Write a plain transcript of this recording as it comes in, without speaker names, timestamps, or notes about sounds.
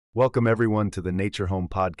Welcome everyone to the Nature Home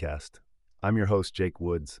Podcast. I'm your host, Jake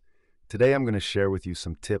Woods. Today I'm going to share with you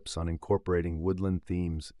some tips on incorporating woodland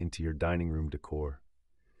themes into your dining room decor.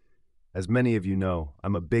 As many of you know,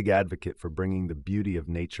 I'm a big advocate for bringing the beauty of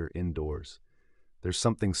nature indoors. There's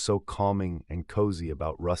something so calming and cozy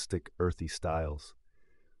about rustic, earthy styles.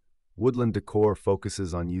 Woodland decor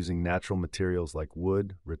focuses on using natural materials like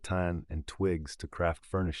wood, rattan, and twigs to craft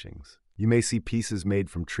furnishings. You may see pieces made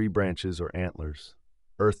from tree branches or antlers.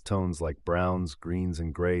 Earth tones like browns, greens,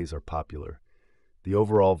 and grays are popular. The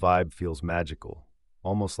overall vibe feels magical,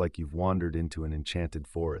 almost like you've wandered into an enchanted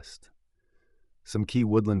forest. Some key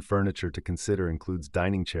woodland furniture to consider includes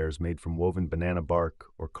dining chairs made from woven banana bark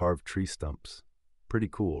or carved tree stumps. Pretty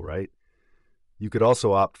cool, right? You could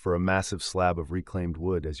also opt for a massive slab of reclaimed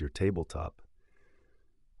wood as your tabletop.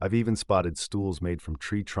 I've even spotted stools made from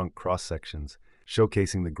tree trunk cross-sections,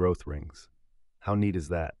 showcasing the growth rings. How neat is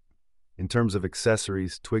that? In terms of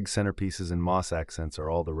accessories, twig centerpieces and moss accents are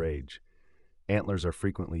all the rage. Antlers are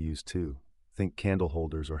frequently used too. Think candle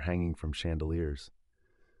holders or hanging from chandeliers.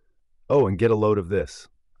 Oh, and get a load of this.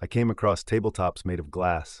 I came across tabletops made of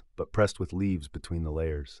glass, but pressed with leaves between the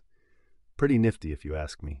layers. Pretty nifty if you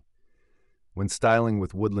ask me. When styling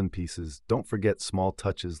with woodland pieces, don't forget small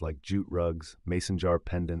touches like jute rugs, mason jar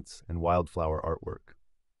pendants, and wildflower artwork.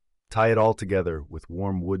 Tie it all together with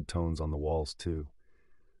warm wood tones on the walls too.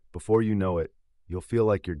 Before you know it, you'll feel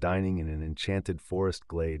like you're dining in an enchanted forest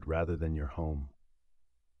glade rather than your home.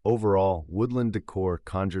 Overall, woodland decor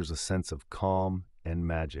conjures a sense of calm and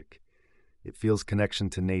magic. It feels connection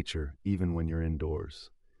to nature even when you're indoors.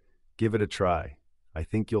 Give it a try. I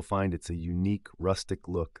think you'll find it's a unique, rustic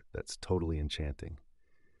look that's totally enchanting.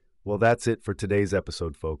 Well, that's it for today's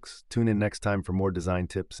episode, folks. Tune in next time for more design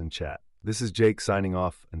tips and chat. This is Jake signing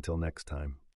off. Until next time.